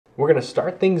We're going to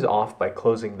start things off by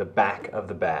closing the back of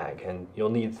the bag, and you'll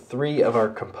need 3 of our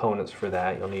components for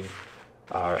that. You'll need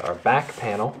our back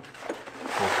panel,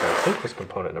 which I think was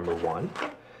component number 1.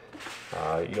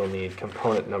 You'll need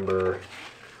component number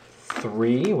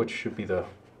 3, which should be the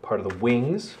part of the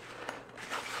wings,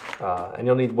 and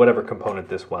you'll need whatever component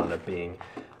this wound up being,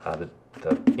 the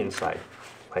inside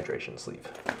hydration sleeve.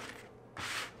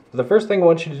 The first thing I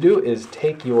want you to do is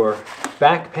take your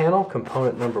back panel,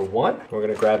 component number 1. We're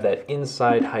going to grab that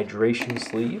inside hydration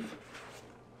sleeve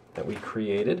that we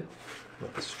created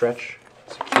with the stretch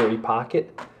security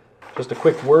pocket. Just a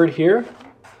quick word here,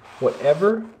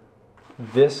 whatever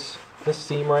this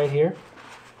seam right here,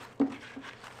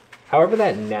 however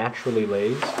that naturally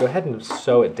lays, go ahead and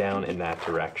sew it down in that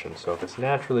direction. So if it's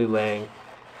naturally laying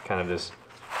kind of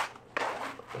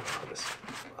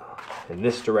in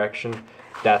this direction,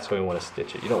 that's how we want to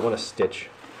stitch it. You don't want to stitch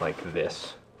like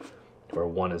this, where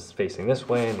one is facing this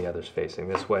way and the other's facing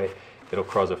this way. It'll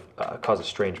cause a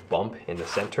strange bump in the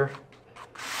center.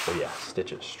 So yeah,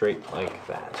 stitch it straight like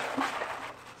that.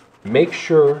 Make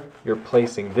sure you're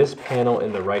placing this panel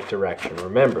in the right direction.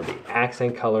 Remember, the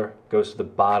accent color goes to the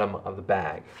bottom of the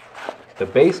bag. The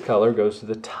base color goes to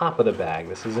the top of the bag.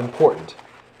 This is important.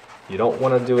 You don't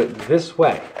want to do it this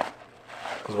way,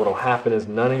 because what will happen is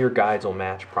none of your guides will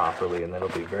match properly, and then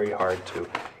it'll be very hard to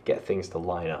get things to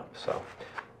line up. So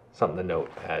something to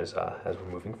note as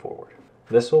we're moving forward.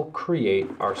 This will create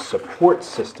our support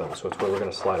system. So it's where we're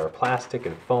going to slide our plastic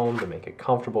and foam to make it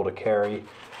comfortable to carry.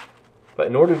 But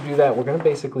in order to do that, we're going to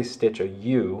basically stitch a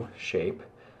U shape.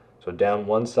 So down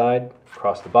one side,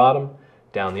 across the bottom,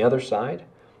 down the other side,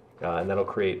 and that'll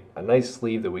create a nice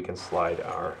sleeve that we can slide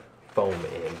our foam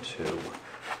into.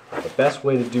 The best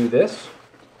way to do this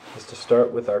is to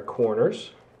start with our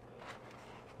corners,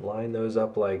 line those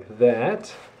up like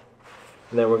that,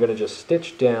 and then we're going to just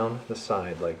stitch down the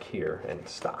side like here and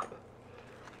stop.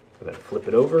 And then flip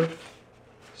it over,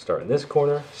 start in this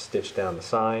corner, stitch down the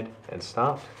side and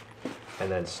stop,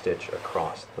 and then stitch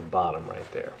across the bottom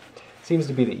right there. Seems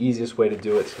to be the easiest way to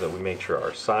do it so that we make sure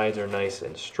our sides are nice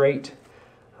and straight,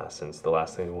 since the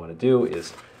last thing we want to do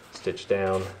is stitch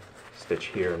down, stitch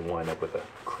here, and wind up with a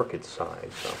crooked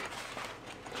side. So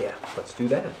yeah, let's do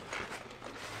that.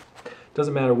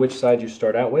 Doesn't matter which side you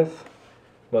start out with.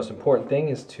 The most important thing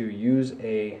is to use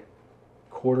a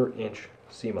 1/4 inch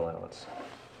seam allowance.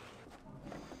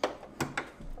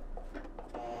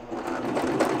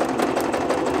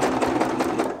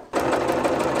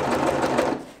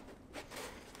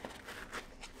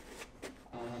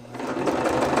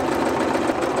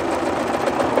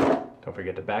 Don't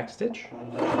forget to backstitch.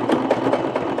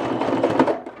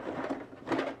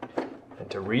 And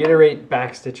to reiterate,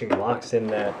 backstitching locks in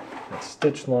that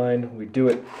stitch line. We do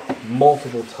it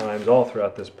multiple times all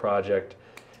throughout this project.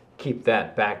 Keep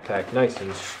that backpack nice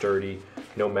and sturdy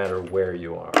no matter where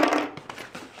you are. Now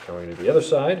we're going to do the other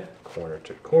side, corner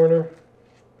to corner.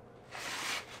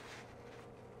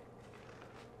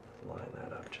 Line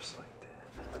that up just like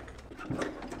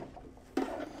that.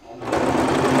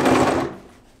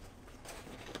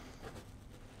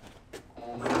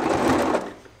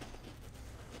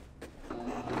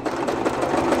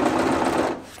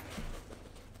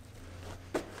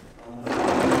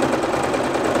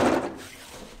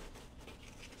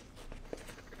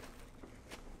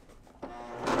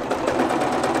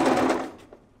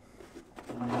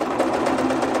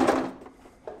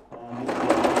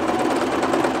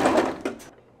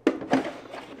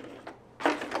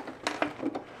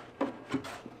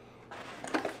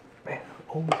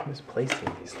 Always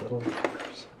misplacing these little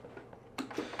markers.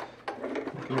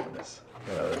 Look at this.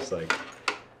 It's like,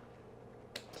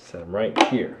 set them right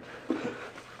here.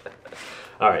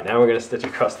 All right, now we're going to stitch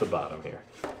across the bottom here.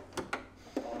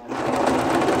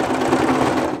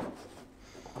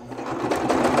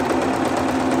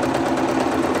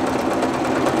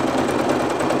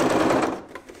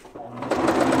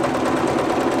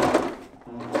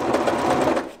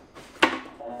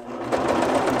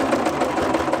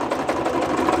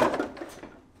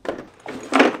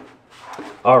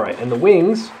 All right, and the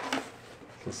wings,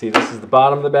 you can see this is the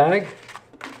bottom of the bag.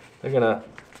 They're gonna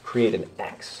create an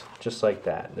X, just like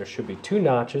that. There should be 2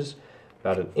 notches,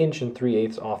 about 1 3/8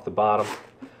 inches off the bottom.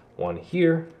 One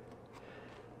here,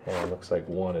 and it looks like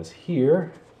one is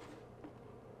here.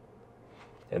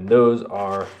 And those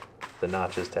are the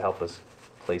notches to help us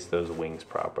place those wings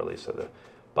properly. So the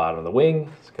bottom of the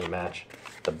wing is gonna match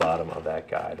the bottom of that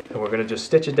guide. And we're gonna just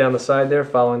stitch it down the side there,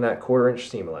 following that 1/4 inch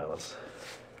seam allowance.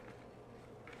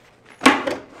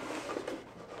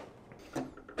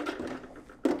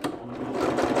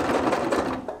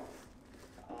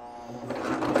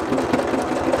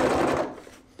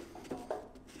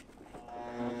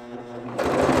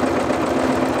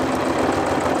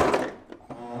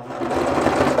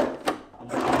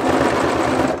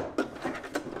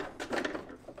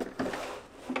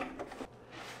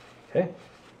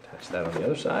 Practice that on the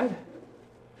other side.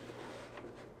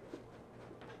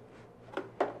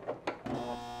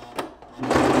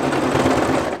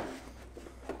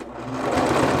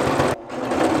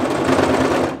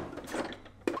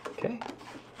 Okay.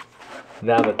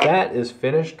 Now that that is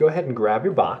finished, go ahead and grab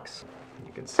your box.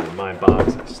 You can see in my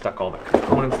box, I've stuck all the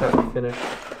components that we finished,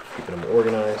 keeping them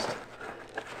organized.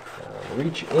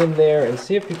 Reach in there and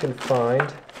see if you can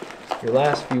find your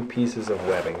last few pieces of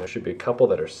webbing. There should be a couple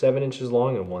that are 7 inches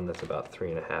long and one that's about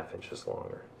 3.5 inches long,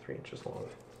 or 3 inches long.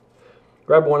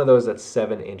 Grab one of those that's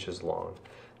 7 inches long.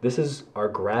 This is our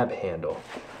grab handle.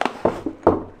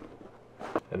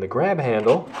 And the grab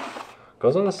handle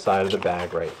goes on the side of the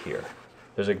bag right here.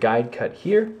 There's a guide cut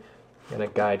here and a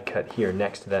guide cut here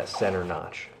next to that center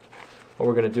notch. What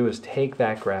we're going to do is take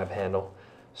that grab handle,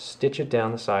 stitch it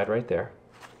down the side right there,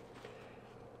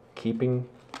 keeping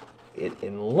it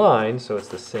in line so it's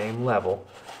the same level.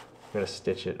 I'm going to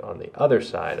stitch it on the other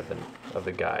side of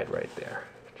the guide right there,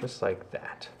 just like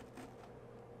that.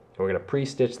 And we're going to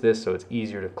pre-stitch this so it's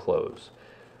easier to close.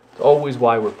 It's always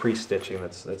why we're pre-stitching.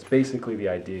 That's basically the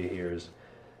idea here, is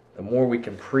the more we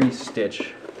can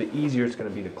pre-stitch, the easier it's going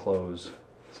to be to close,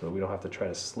 so we don't have to try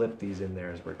to slip these in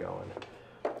there as we're going.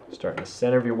 Start in the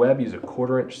center of your web, use a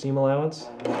 1/4 inch seam allowance.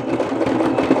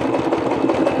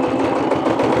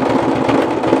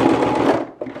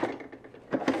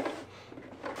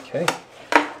 Okay,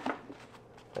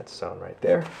 that's sewn right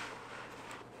there.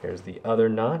 Here's the other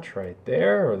notch right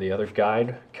there, or the other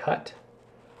guide cut.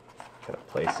 Gonna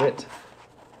place it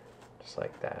just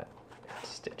like that, and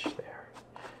stitch there.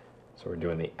 So we're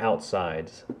doing the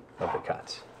outsides of the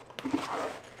cuts.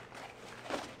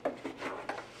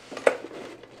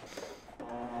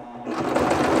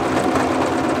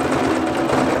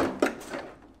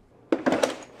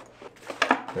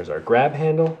 There's our grab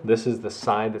handle. This is the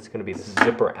side that's going to be the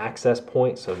zipper access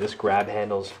point, so this grab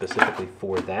handle is specifically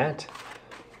for that.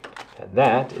 And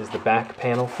that is the back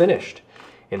panel finished.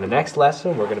 In the next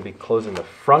lesson, we're going to be closing the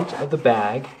front of the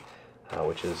bag,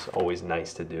 which is always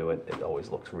nice to do. It always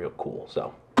looks real cool.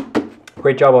 So,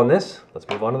 great job on this. Let's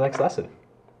move on to the next lesson.